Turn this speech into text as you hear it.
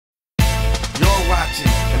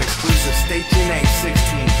This is State Your Name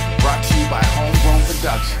 16, brought to you by Homegrown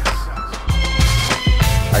Productions.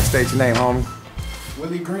 Alright, state your name, homie.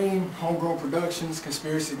 Willie Green, Homegrown Productions,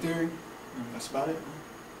 Conspiracy Theory. That's about it.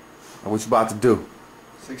 What you about to do?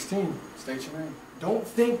 16, state your name. Don't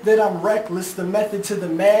think that I'm reckless, the method to the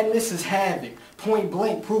madness is havoc. Point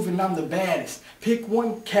blank, proving I'm the baddest. Pick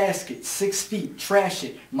one casket, 6 feet, trash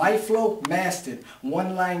it. My flow, mastered.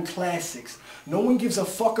 One line classics. No one gives a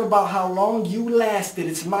fuck about how long you lasted.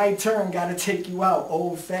 It's my turn, gotta take you out,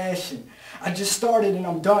 old fashioned. I just started and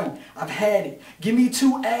I'm done, I've had it. Give me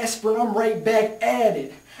 2 aspirin, I'm right back at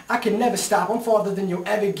it. I can never stop, I'm farther than you'll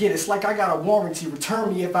ever get. It's like I got a warranty,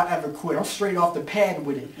 return me if I ever quit. I'm straight off the pad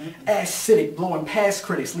with it. Acidic, blowing past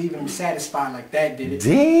critics, leaving them satisfied like that did it.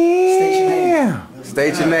 Damn!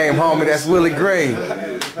 State your name, homie. That's Willie Green.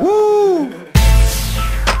 Woo!